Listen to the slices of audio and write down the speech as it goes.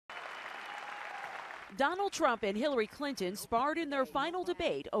Donald Trump and Hillary Clinton sparred in their final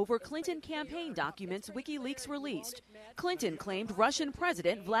debate over Clinton campaign documents WikiLeaks released. Clinton claimed Russian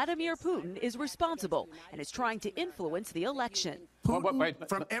President Vladimir Putin is responsible and is trying to influence the election. Putin,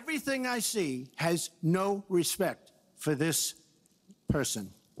 from everything I see, has no respect for this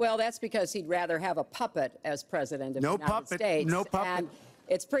person. Well, that's because he'd rather have a puppet as president of the United States. No puppet. And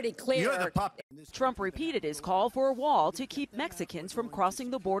it's pretty clear. You're the puppet. Trump repeated his call for a wall to keep Mexicans from crossing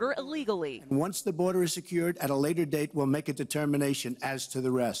the border illegally. Once the border is secured, at a later date, we'll make a determination as to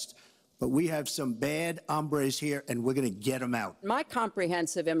the rest. But we have some bad hombres here, and we're going to get them out. My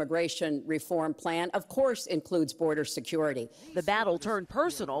comprehensive immigration reform plan, of course, includes border security. The battle turned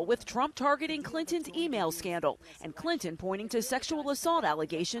personal with Trump targeting Clinton's email scandal and Clinton pointing to sexual assault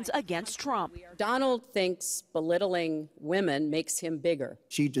allegations against Trump. Donald thinks belittling women makes him bigger.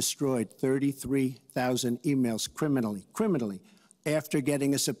 She destroyed 33,000 emails criminally, after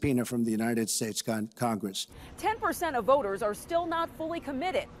getting a subpoena from the United States Congress. 10% of voters are still not fully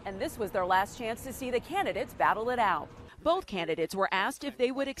committed, and this was their last chance to see the candidates battle it out. Both candidates were asked if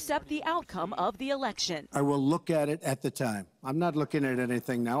they would accept the outcome of the election. I will look at it at the time. I'm not looking at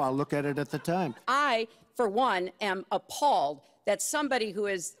anything now. I'll look at it at the time. I, for one, am appalled that somebody who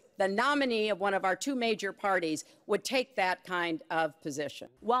is the nominee of one of our two major parties would take that kind of position.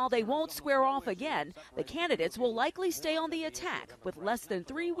 While they won't square off again, the candidates will likely stay on the attack with less than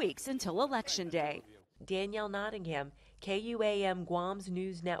 3 weeks until Election Day. Danielle Nottingham, KUAM Guam's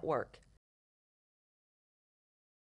News Network.